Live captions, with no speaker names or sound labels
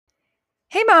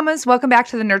Hey mamas, welcome back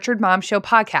to the Nurtured Mom Show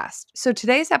podcast. So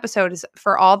today's episode is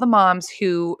for all the moms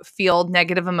who feel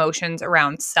negative emotions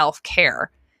around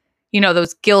self-care. You know,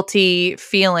 those guilty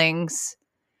feelings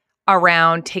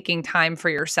around taking time for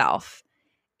yourself.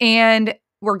 And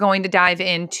we're going to dive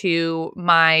into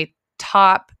my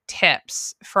top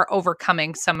tips for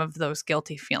overcoming some of those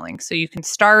guilty feelings so you can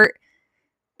start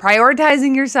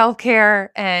prioritizing your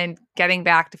self-care and getting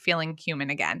back to feeling human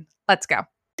again. Let's go.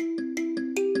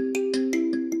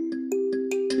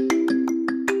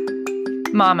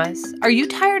 Mamas, are you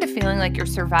tired of feeling like you're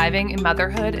surviving in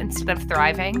motherhood instead of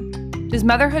thriving? Does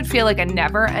motherhood feel like a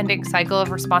never-ending cycle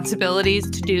of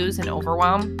responsibilities, to-dos, and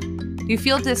overwhelm? Do you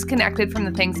feel disconnected from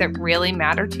the things that really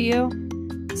matter to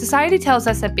you? Society tells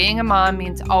us that being a mom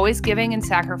means always giving and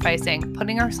sacrificing,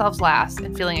 putting ourselves last,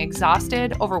 and feeling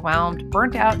exhausted, overwhelmed,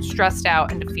 burnt out, stressed out,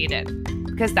 and defeated.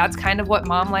 Because that's kind of what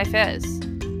mom life is.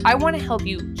 I want to help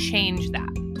you change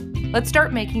that. Let's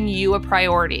start making you a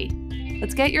priority.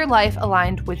 Let's get your life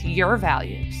aligned with your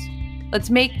values.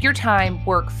 Let's make your time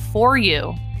work for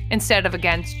you instead of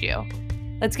against you.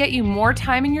 Let's get you more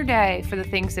time in your day for the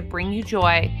things that bring you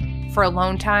joy, for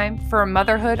alone time, for a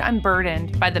motherhood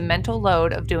unburdened by the mental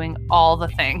load of doing all the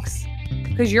things.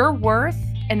 Because your worth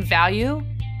and value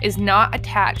is not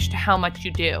attached to how much you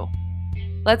do.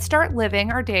 Let's start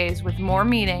living our days with more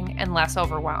meaning and less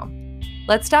overwhelm.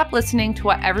 Let's stop listening to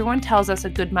what everyone tells us a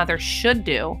good mother should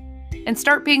do and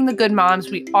start being the good moms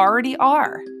we already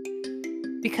are.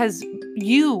 Because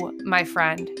you, my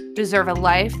friend, deserve a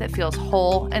life that feels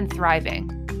whole and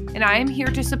thriving. And I am here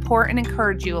to support and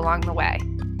encourage you along the way.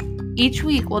 Each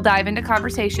week, we'll dive into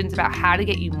conversations about how to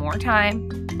get you more time,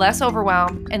 less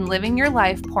overwhelm, and living your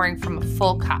life pouring from a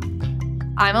full cup.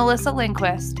 I'm Alyssa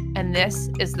Lindquist, and this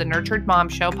is the Nurtured Mom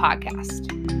Show podcast.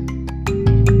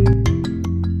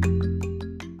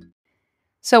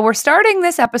 So we're starting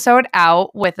this episode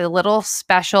out with a little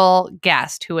special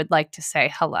guest who would like to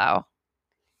say hello.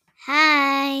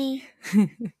 Hi.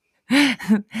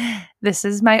 This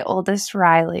is my oldest,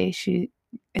 Riley. She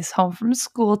is home from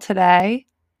school today,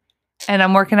 and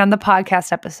I'm working on the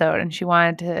podcast episode, and she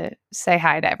wanted to say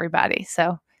hi to everybody.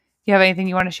 So you have anything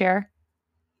you want to share?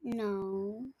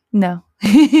 No. No.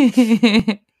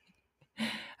 All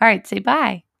right, say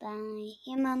bye. Bye.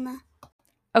 Hey, Mama.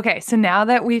 Okay, so now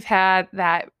that we've had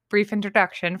that brief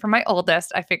introduction from my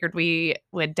oldest, I figured we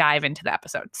would dive into the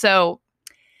episode. So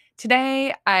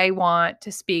today I want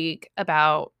to speak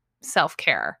about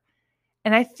self-care.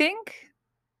 And I think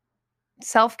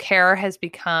self-care has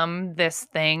become this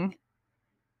thing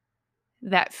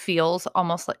that feels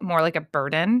almost like more like a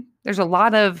burden. There's a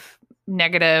lot of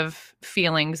negative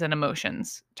feelings and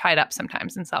emotions tied up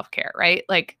sometimes in self-care, right?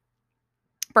 Like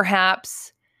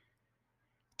perhaps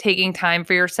taking time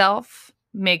for yourself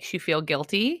makes you feel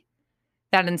guilty,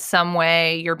 that in some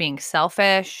way you're being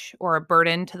selfish or a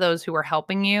burden to those who are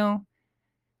helping you.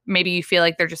 Maybe you feel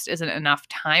like there just isn't enough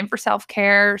time for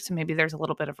self-care, so maybe there's a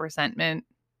little bit of resentment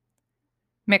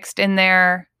mixed in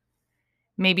there.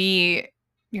 Maybe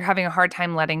you're having a hard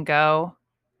time letting go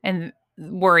and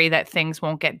worry that things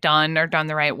won't get done or done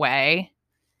the right way.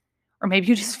 Or maybe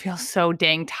you just feel so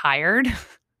dang tired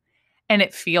and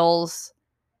it feels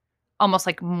almost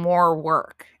like more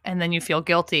work, and then you feel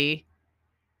guilty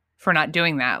for not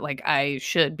doing that. Like, I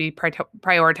should be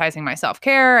prioritizing my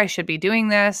self-care. I should be doing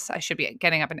this. I should be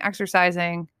getting up and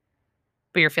exercising,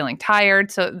 but you're feeling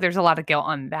tired. So there's a lot of guilt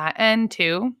on that end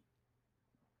too.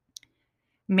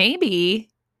 Maybe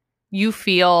you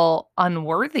feel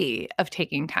unworthy of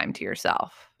taking time to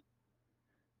yourself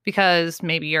because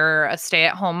maybe you're a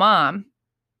stay-at-home mom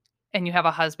and you have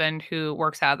a husband who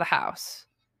works out of the house.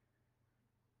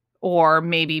 Or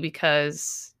maybe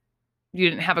because you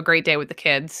didn't have a great day with the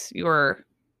kids, you were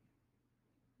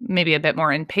maybe a bit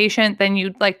more impatient than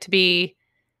you'd like to be,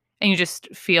 and you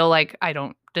just feel like, I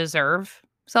don't deserve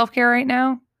self-care right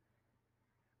now.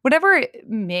 Whatever it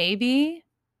may be,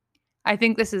 I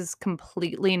think this is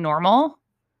completely normal.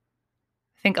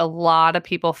 I think a lot of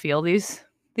people feel these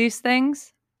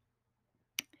things.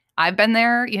 I've been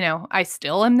there, I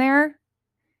still am there.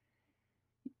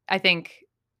 I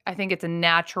think it's a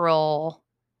natural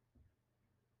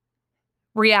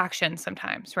reaction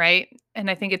sometimes, right?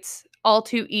 And I think it's all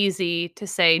too easy to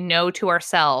say no to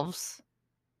ourselves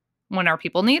when our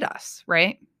people need us,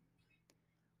 right?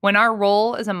 When our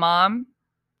role as a mom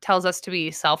tells us to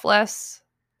be selfless,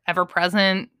 ever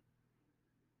present,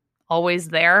 always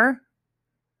there,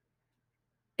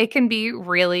 it can be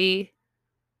really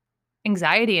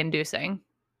anxiety inducing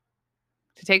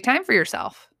to take time for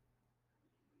yourself.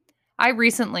 I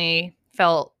recently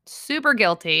felt super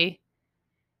guilty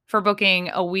for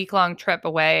booking a week-long trip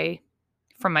away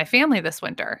from my family this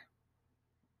winter.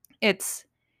 It's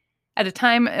at a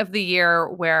time of the year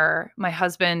where my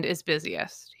husband is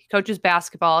busiest. He coaches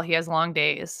basketball, he has long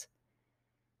days.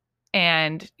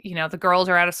 And, the girls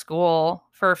are out of school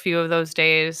for a few of those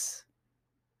days.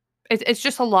 It's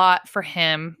just a lot for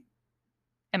him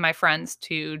and my friends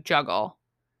to juggle.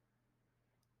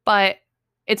 But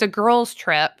it's a girls'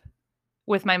 trip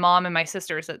with my mom and my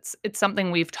sisters. It's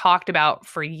something we've talked about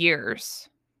for years.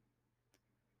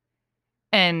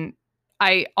 And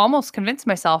I almost convinced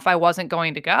myself I wasn't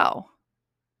going to go.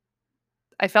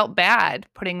 I felt bad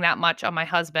putting that much on my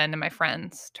husband and my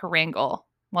friends to wrangle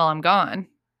while I'm gone.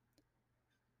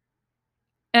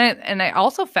 And I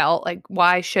also felt like,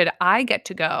 why should I get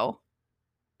to go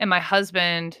and my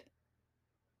husband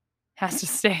has to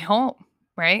stay home,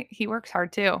 right? He works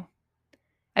hard too.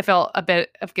 I felt a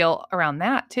bit of guilt around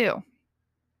that too.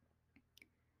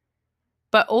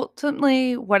 But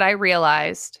ultimately, what I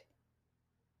realized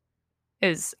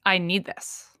is I need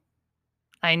this.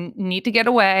 I need to get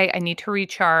away. I need to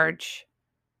recharge.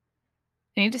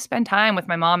 I need to spend time with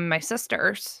my mom and my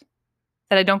sisters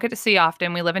that I don't get to see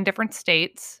often. We live in different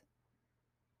states.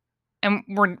 And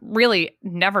we're really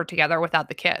never together without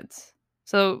the kids.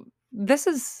 So this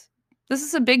is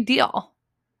a big deal.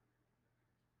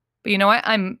 But you know what?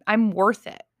 I'm worth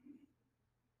it.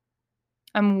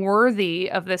 I'm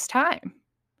worthy of this time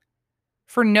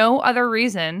for no other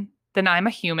reason than I'm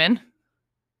a human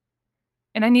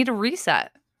and I need a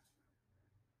reset.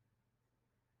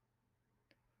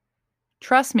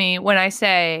 Trust me when I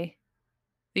say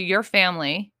that your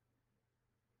family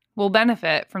will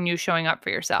benefit from you showing up for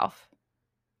yourself.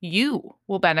 You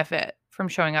will benefit from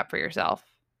showing up for yourself.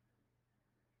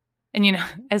 And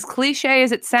as cliche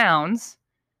as it sounds,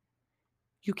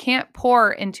 you can't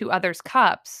pour into others'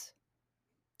 cups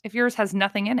if yours has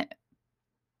nothing in it.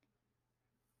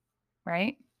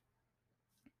 Right?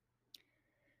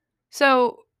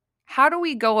 So, how do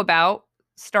we go about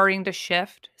starting to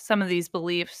shift some of these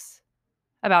beliefs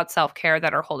about self-care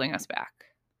that are holding us back?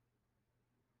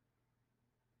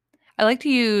 I like to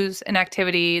use an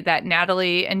activity that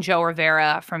Natalie and Joe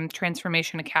Rivera from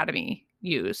Transformation Academy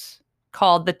use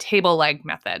called the table leg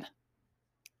method.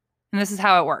 And this is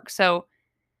how it works. So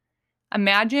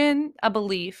imagine a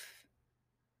belief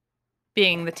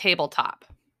being the tabletop.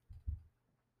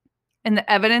 And the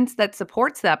evidence that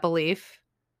supports that belief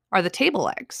are the table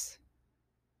legs.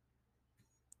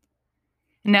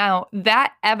 Now,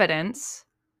 that evidence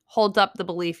holds up the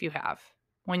belief you have.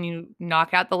 When you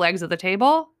knock out the legs of the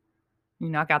table, you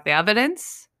knock out the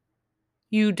evidence,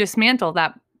 you dismantle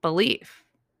that belief.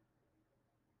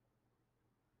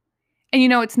 And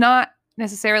it's not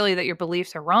necessarily that your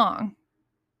beliefs are wrong.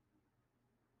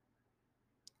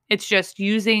 It's just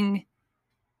using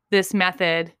this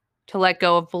method to let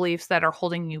go of beliefs that are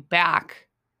holding you back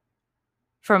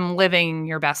from living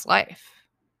your best life.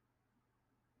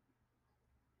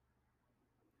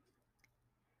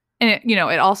 And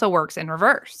it also works in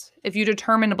reverse. If you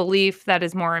determine a belief that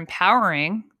is more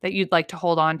empowering that you'd like to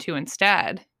hold on to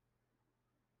instead,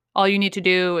 all you need to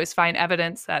do is find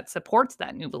evidence that supports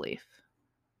that new belief.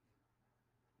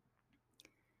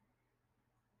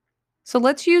 So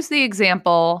let's use the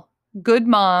example, good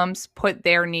moms put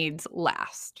their needs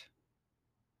last.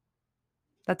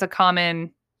 That's a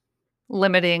common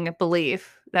limiting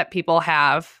belief that people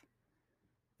have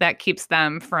that keeps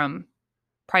them from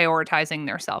prioritizing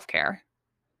their self-care.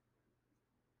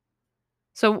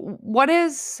 So what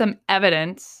is some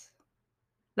evidence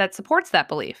that supports that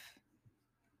belief?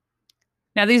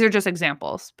 Now, these are just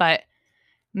examples, but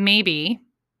maybe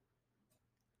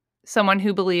someone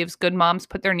who believes good moms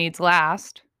put their needs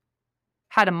last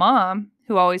had a mom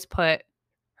who always put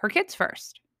her kids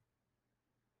first.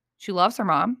 She loves her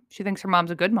mom. She thinks her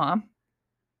mom's a good mom.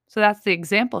 So that's the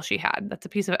example she had. That's a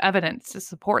piece of evidence to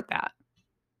support that.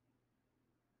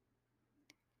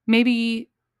 Maybe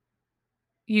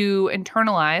you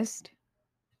internalized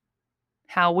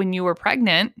how when you were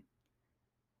pregnant,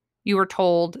 you were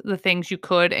told the things you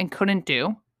could and couldn't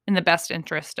do in the best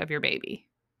interest of your baby,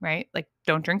 right? Like,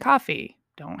 don't drink coffee,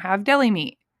 don't have deli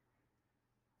meat.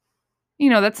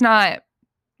 That's not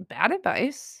bad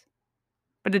advice,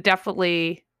 but it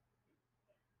definitely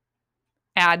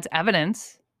adds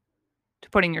evidence to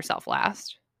putting yourself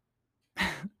last.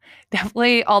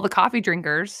 Definitely all the coffee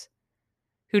drinkers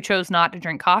who chose not to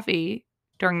drink coffee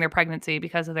during their pregnancy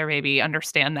because of their baby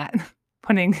understand that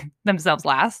putting themselves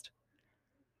last.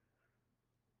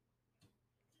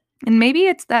 And maybe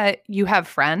it's that you have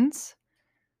friends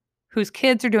whose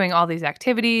kids are doing all these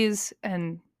activities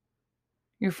and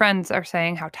your friends are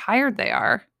saying how tired they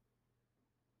are,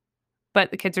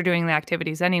 but the kids are doing the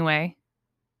activities anyway.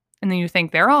 And then you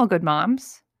think they're all good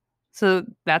moms. So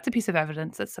that's a piece of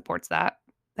evidence that supports that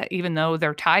even though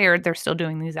they're tired, they're still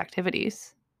doing these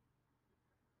activities.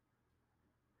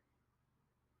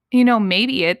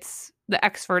 Maybe it's the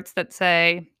experts that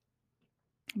say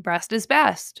breast is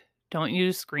best. Don't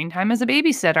use screen time as a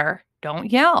babysitter.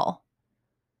 Don't yell.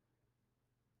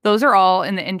 Those are all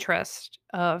in the interest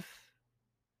of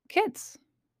kids,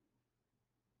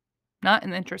 not in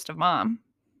the interest of mom.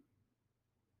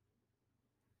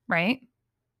 Right?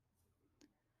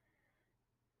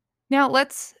 Now,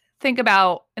 let's think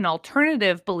about an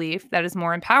alternative belief that is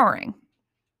more empowering.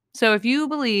 So, if you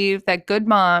believe that good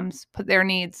moms put their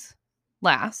needs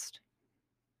last,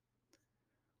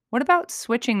 what about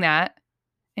switching that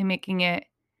and making it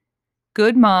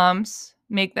good moms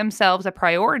make themselves a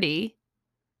priority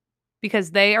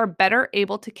because they are better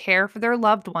able to care for their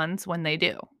loved ones when they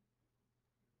do?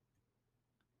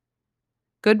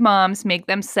 Good moms make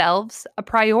themselves a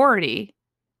priority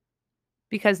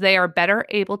because they are better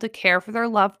able to care for their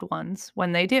loved ones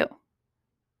when they do.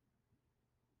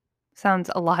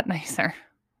 Sounds a lot nicer.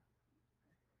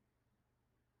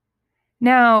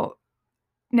 Now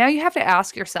you have to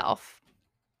ask yourself,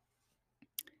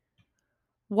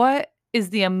 what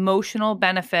is the emotional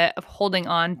benefit of holding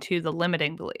on to the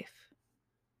limiting belief?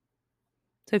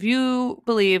 So if you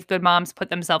believe good moms put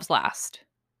themselves last,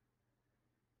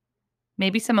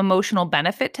 maybe some emotional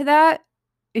benefit to that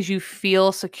is you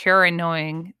feel secure in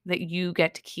knowing that you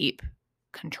get to keep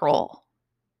control.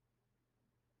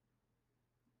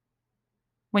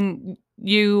 When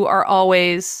you are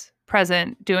always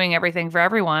present doing everything for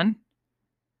everyone,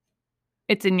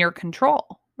 it's in your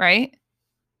control, right?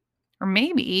 Or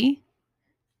maybe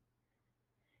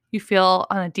you feel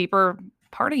on a deeper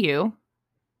part of you,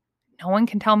 no one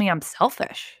can tell me I'm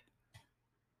selfish.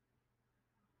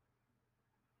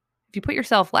 If you put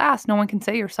yourself last, no one can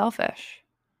say you're selfish.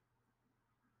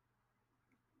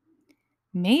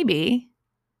 Maybe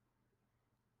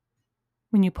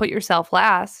when you put yourself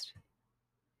last,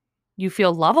 you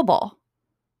feel lovable.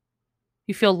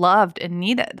 You feel loved and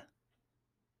needed.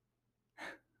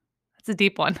 That's a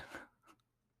deep one.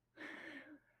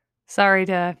 Sorry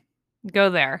to go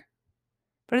there,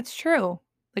 but it's true.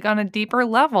 Like on a deeper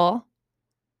level,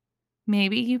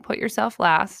 maybe you put yourself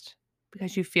last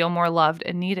because you feel more loved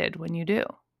and needed when you do.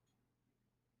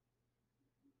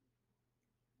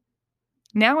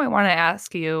 Now I want to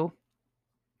ask you,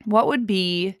 what would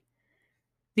be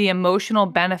the emotional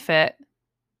benefit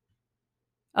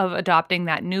of adopting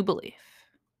that new belief?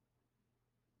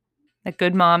 That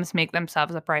good moms make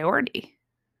themselves a priority.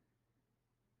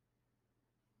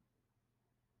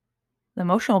 The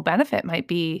emotional benefit might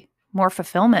be more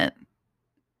fulfillment,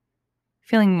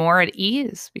 feeling more at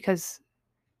ease because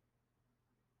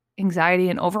anxiety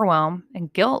and overwhelm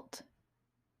and guilt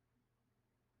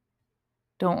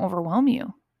don't overwhelm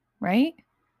you, right?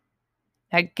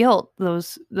 That guilt,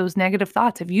 those negative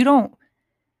thoughts, if you don't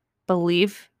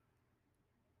believe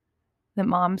that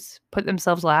moms put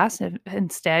themselves last, if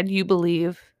instead you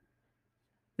believe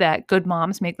that good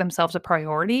moms make themselves a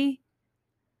priority,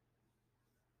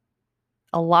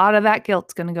 a lot of that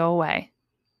guilt's going to go away.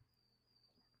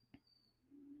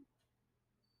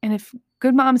 And if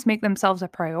good moms make themselves a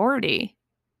priority,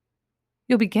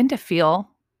 you'll begin to feel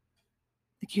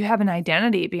like you have an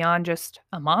identity beyond just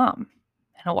a mom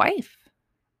and a wife.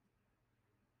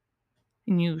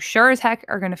 And you sure as heck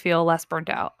are going to feel less burnt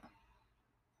out.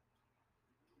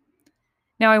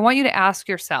 Now, I want you to ask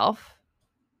yourself,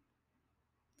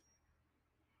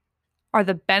 are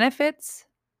the benefits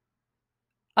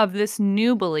of this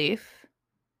new belief,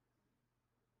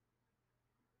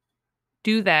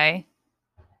 do they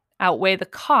outweigh the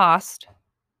cost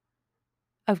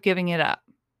of giving it up?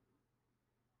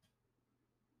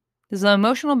 Does the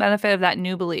emotional benefit of that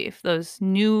new belief, those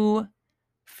new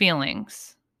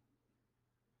feelings,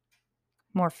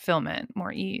 more fulfillment,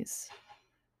 more ease,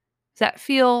 does that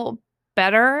feel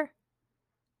better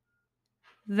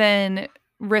than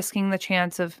risking the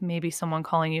chance of maybe someone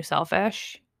calling you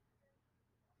selfish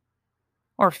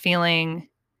or feeling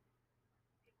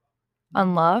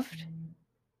unloved?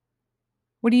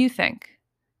 What do you think?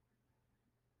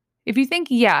 If you think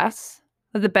yes,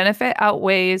 that the benefit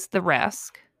outweighs the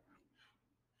risk,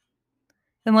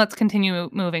 then let's continue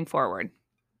moving forward.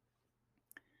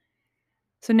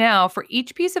 So now, for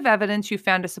each piece of evidence you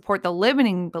found to support the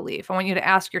limiting belief, I want you to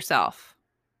ask yourself,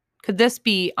 could this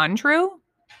be untrue?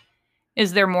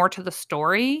 Is there more to the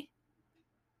story?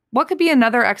 What could be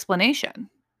another explanation,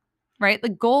 right? The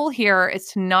goal here is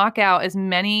to knock out as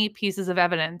many pieces of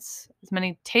evidence, as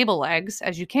many table legs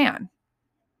as you can.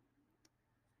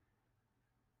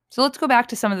 So let's go back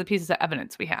to some of the pieces of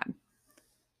evidence we had.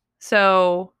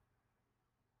 So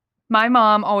my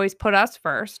mom always put us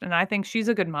first, and I think she's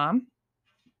a good mom.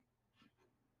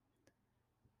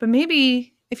 But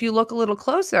maybe if you look a little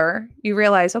closer, you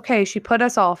realize, okay, she put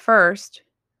us all first,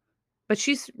 but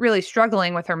she's really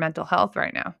struggling with her mental health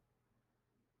right now.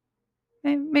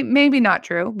 Maybe not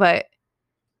true, but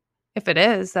if it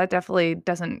is, that definitely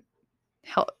doesn't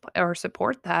help or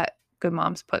support that good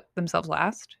moms put themselves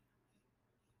last.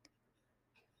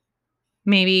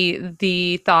 Maybe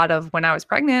the thought of when I was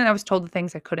pregnant, I was told the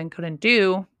things I couldn't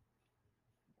do,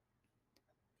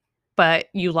 but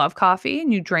you love coffee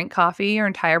and you drink coffee your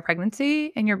entire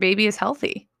pregnancy and your baby is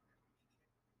healthy.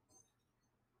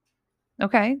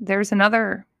 Okay, there's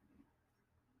another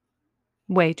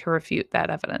way to refute that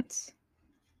evidence.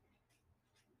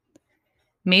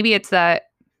 Maybe it's that,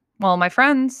 well, my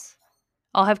friends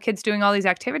all have kids doing all these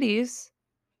activities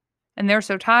and they're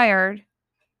so tired,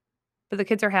 but the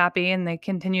kids are happy and they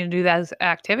continue to do those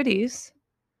activities.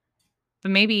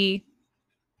 But maybe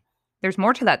there's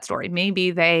more to that story.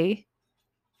 Maybe they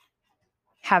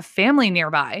have family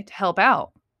nearby to help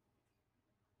out.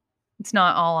 It's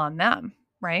not all on them,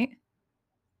 right?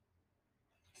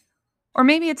 Or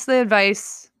maybe it's the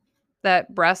advice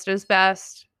that breast is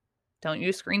best. Don't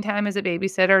use screen time as a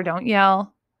babysitter. Don't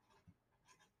yell.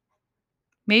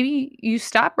 Maybe you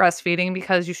stop breastfeeding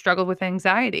because you struggled with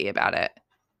anxiety about it.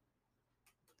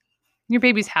 Your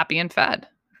baby's happy and fed,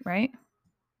 right?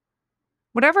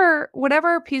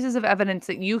 Whatever pieces of evidence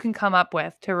that you can come up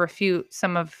with to refute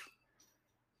some of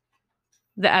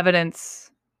the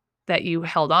evidence that you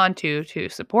held on to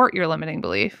support your limiting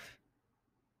belief,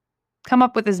 come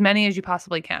up with as many as you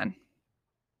possibly can.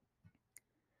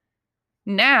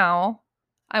 Now,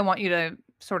 I want you to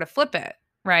sort of flip it,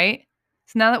 right?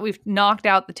 So now that we've knocked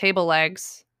out the table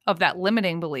legs of that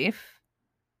limiting belief,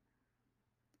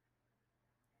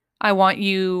 I want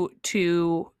you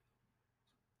to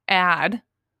add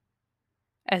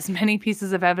as many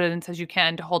pieces of evidence as you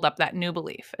can to hold up that new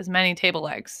belief, as many table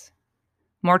legs.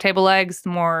 More table legs, the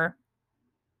more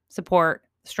support,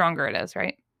 the stronger it is,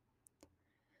 right?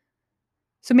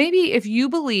 So maybe if you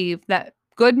believe that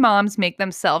good moms make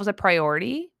themselves a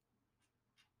priority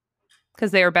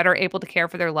because they are better able to care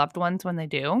for their loved ones when they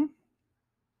do,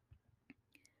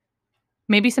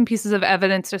 maybe some pieces of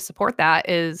evidence to support that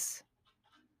is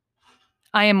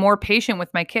I am more patient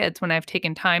with my kids when I've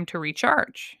taken time to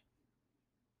recharge.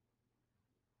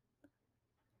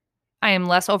 I am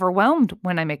less overwhelmed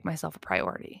when I make myself a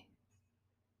priority.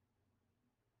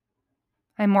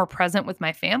 I'm more present with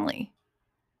my family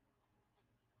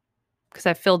because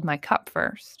I've filled my cup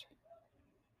first.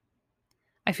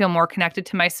 I feel more connected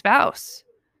to my spouse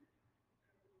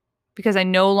because I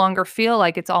no longer feel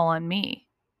like it's all on me.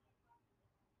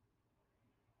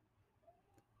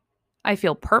 I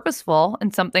feel purposeful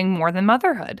in something more than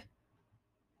motherhood.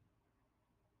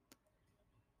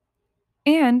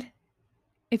 And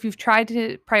if you've tried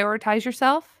to prioritize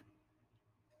yourself,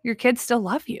 your kids still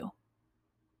love you,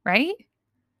 right?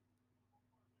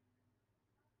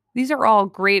 These are all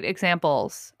great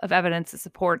examples of evidence that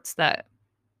supports that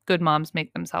good moms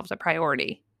make themselves a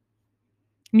priority.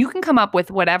 You can come up with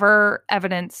whatever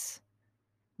evidence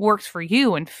works for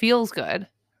you and feels good,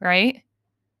 right?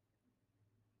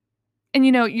 And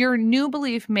your new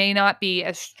belief may not be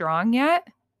as strong yet,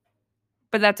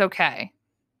 but that's okay.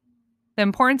 The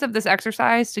importance of this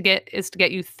exercise is to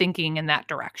get you thinking in that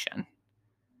direction.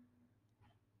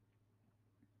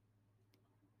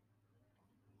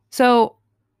 So,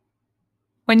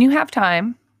 when you have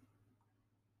time,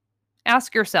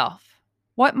 ask yourself,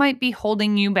 what might be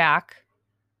holding you back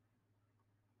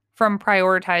from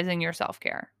prioritizing your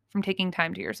self-care, from taking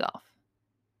time to yourself?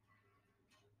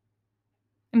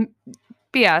 And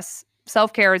BS,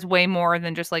 self-care is way more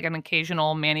than just like an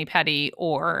occasional mani-pedi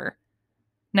or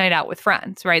night out with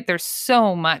friends, right? There's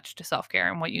so much to self-care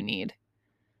and what you need.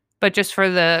 But just for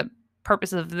the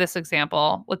purpose of this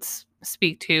example, let's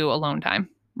speak to alone time,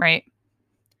 right?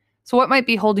 So what might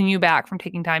be holding you back from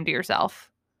taking time to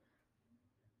yourself?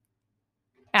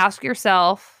 Ask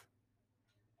yourself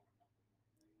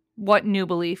what new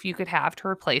belief you could have to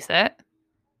replace it.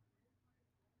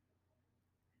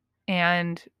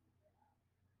 And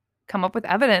come up with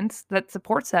evidence that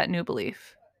supports that new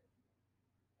belief.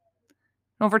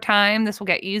 Over time, this will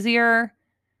get easier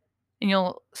and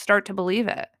you'll start to believe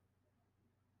it.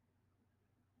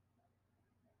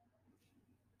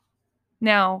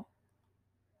 Now,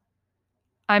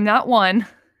 I'm not one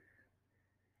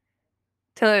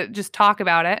to just talk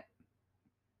about it.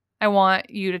 I want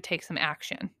you to take some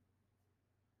action.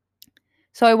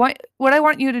 So what I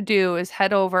want you to do is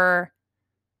head over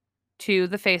to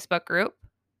the Facebook group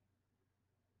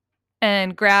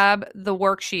and grab the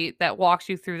worksheet that walks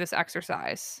you through this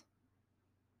exercise.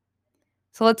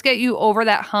 So let's get you over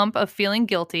that hump of feeling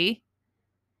guilty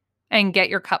and get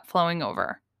your cup flowing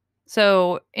over.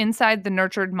 So inside the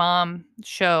Nurtured Mom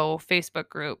Show Facebook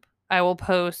group, I will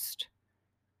post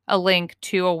a link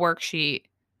to a worksheet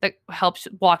that helps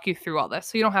walk you through all this.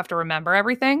 So you don't have to remember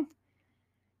everything.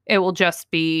 It will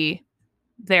just be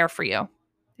there for you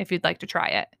if you'd like to try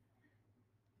it.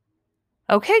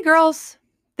 Okay, girls.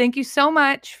 Thank you so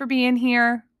much for being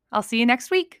here. I'll see you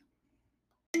next week.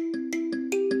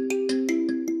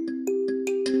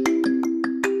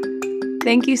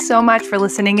 Thank you so much for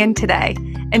listening in today.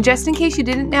 And just in case you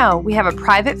didn't know, we have a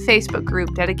private Facebook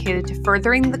group dedicated to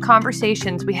furthering the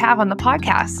conversations we have on the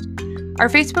podcast. Our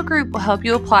Facebook group will help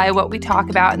you apply what we talk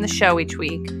about in the show each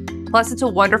week. Plus, it's a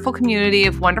wonderful community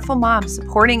of wonderful moms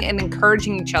supporting and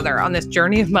encouraging each other on this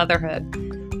journey of motherhood.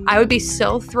 I would be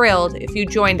so thrilled if you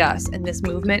joined us in this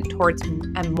movement towards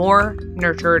a more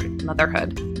nurtured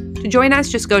motherhood. To join us,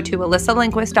 just go to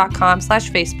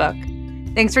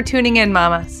alyssalinquist.com/Facebook. Thanks for tuning in,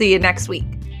 Mama. See you next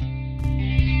week.